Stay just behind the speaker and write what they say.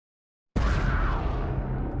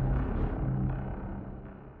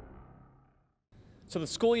So the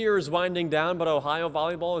school year is winding down, but Ohio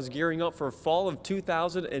Volleyball is gearing up for fall of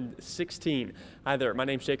 2016. Hi there, my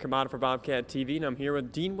name's Hromada for Bobcat TV, and I'm here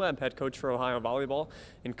with Deane Webb, head coach for Ohio Volleyball.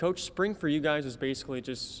 And coach, spring for you guys is basically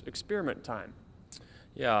just experiment time.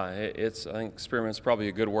 Yeah, I think experiment's probably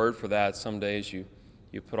a good word for that. Some days you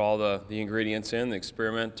put all the ingredients in, the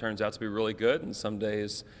experiment turns out to be really good, and some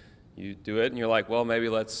days you do it and you're like, well, maybe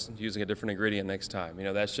let's using a different ingredient next time. You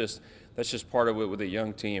know, that's just part of it with a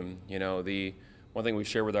young team. You know, the one thing we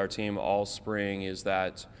share with our team all spring is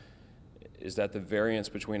that the variance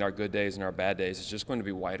between our good days and our bad days is just going to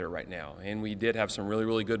be wider right now. And we did have some really,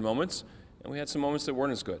 really good moments, and we had some moments that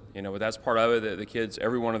weren't as good. You know, but that's part of it. The kids,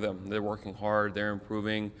 every one of them, they're working hard, they're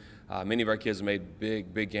improving. Many of our kids made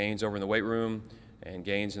big gains over in the weight room and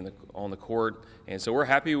gains on the court. And so we're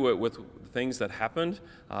happy with things that happened,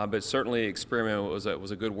 but certainly experiment was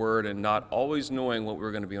a good word, and not always knowing what we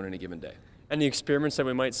were going to be on any given day. Any experiments that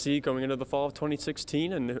we might see going into the fall of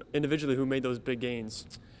 2016, and individually who made those big gains?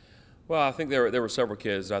 Well, I think there were several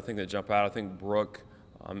kids I think that jump out. I think Brooke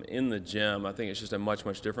in the gym, I think it's just a much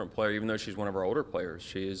different player, even though she's one of our older players.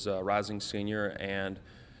 She's a rising senior and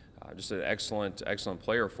just an excellent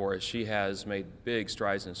player for us. She has made big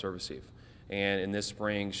strides in serve receive. And in this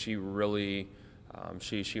spring, she really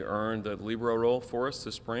she earned the libero role for us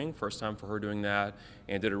this spring. First time for her doing that,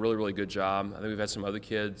 and did a really good job. I think we've had some other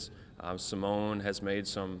kids. Simone has made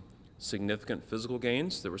some significant physical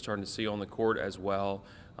gains that we're starting to see on the court as well.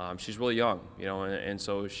 She's really young, you know, and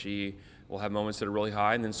so she will have moments that are really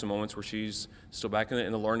high, and then some moments where she's still back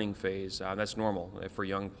in the learning phase. That's normal for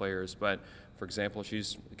young players. But for example,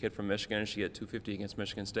 she's a kid from Michigan, and she hit 250 against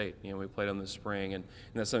Michigan State. You know, we played on this spring, and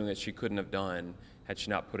that's something that she couldn't have done had she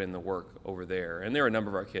not put in the work over there. And there are a number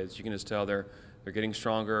of our kids. You can just tell they're getting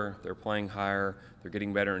stronger, they're playing higher, they're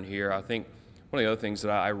getting better in here. I think one of the other things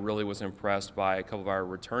that I really was impressed by a couple of our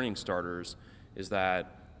returning starters is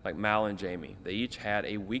that, like Mal and Jamie, they each had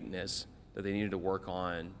a weakness that they needed to work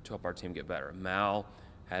on to help our team get better. Mal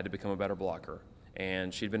had to become a better blocker,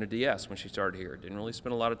 and she'd been a DS when she started here. Didn't really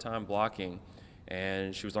spend a lot of time blocking,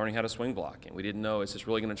 and she was learning how to swing block, and we didn't know, is this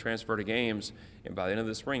really going to transfer to games? And by the end of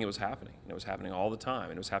the spring, it was happening. And it was happening all the time,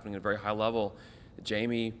 and it was happening at a very high level.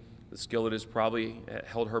 Jamie, the skill that has probably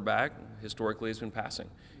held her back historically has been passing,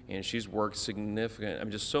 and she's worked significant,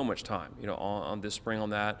 just so much time, you know, on this spring on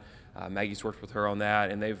that. Maggie's worked with her on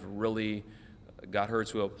that, and they've really got her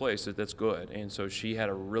to a place that's good. And so she had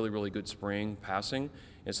a really good spring passing,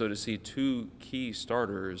 and so to see two key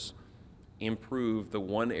starters improve the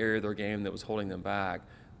one area of their game that was holding them back,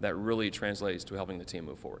 that really translates to helping the team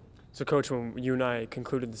move forward. So, Coach, when you and I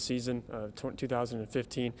concluded the season of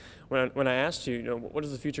 2015, when I asked you, what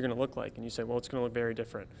is the future going to look like? And you said, well, it's going to look very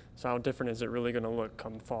different. So how different is it really going to look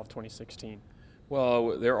come the fall of 2016?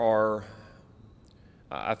 Well,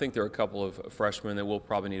 I think there are a couple of freshmen that will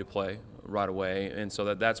probably need to play right away, and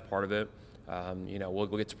so that's part of it. You know, we'll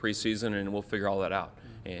get to preseason and we'll figure all that out.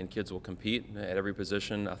 And kids will compete at every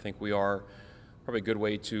position. I think we are probably a good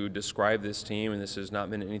way to describe this team, and this has not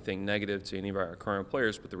been anything negative to any of our current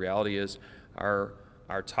players, but the reality is our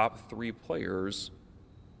top three players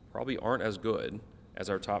probably aren't as good as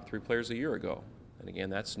our top three players a year ago. And again,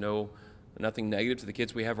 that's nothing negative to the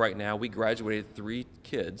kids we have right now. We graduated 3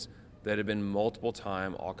 kids that have been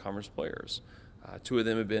multiple-time all-conference players. 2 of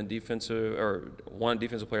them have been one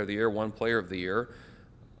defensive player of the year, 1 player of the year.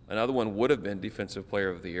 Another one would have been defensive player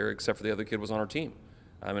of the year, except for the other kid was on our team.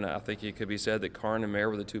 I mean, I think it could be said that Karn and Mayer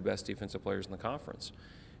were the 2 best defensive players in the conference.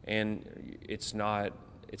 And it's not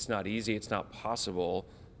easy, it's not possible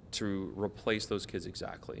to replace those kids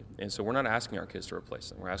exactly. And so we're not asking our kids to replace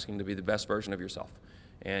them. We're asking them to be the best version of yourself.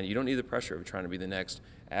 And you don't need the pressure of trying to be the next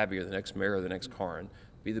Abby or the next Mayer or the next Karn.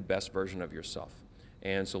 Be the best version of yourself.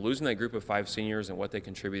 And so losing that group of 5 seniors and what they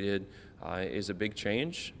contributed is a big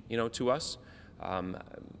change, you know, to us.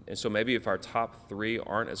 And so maybe if our top 3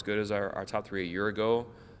 aren't as good as our top 3 a year ago,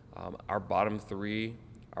 our bottom 3,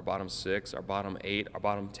 our bottom 6, our bottom 8, our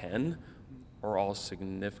bottom 10 are all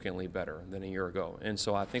significantly better than a year ago. And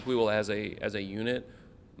so I think we will, as a unit,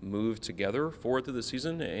 move together forward through the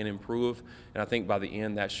season and improve. And I think by the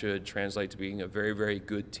end that should translate to being a very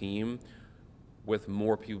good team with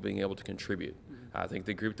more people being able to contribute. I think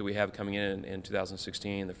the group that we have coming in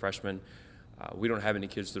 2016, the freshmen, we don't have any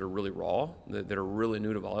kids that are really raw, that are really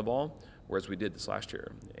new to volleyball, whereas we did this last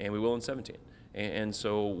year, and we will in 17. And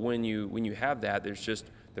so when you have that,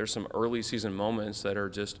 there's some early season moments that are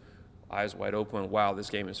just eyes wide open. Wow, this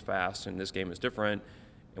game is fast and this game is different,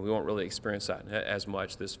 and we won't really experience that as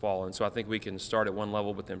much this fall. And so I think we can start at one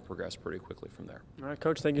level, but then progress pretty quickly from there. All right,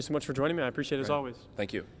 Coach, thank you so much for joining me. I appreciate it as always.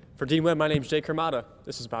 Thank you. For Deane Webb, my name's Hromada.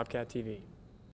 This is Bobcat TV.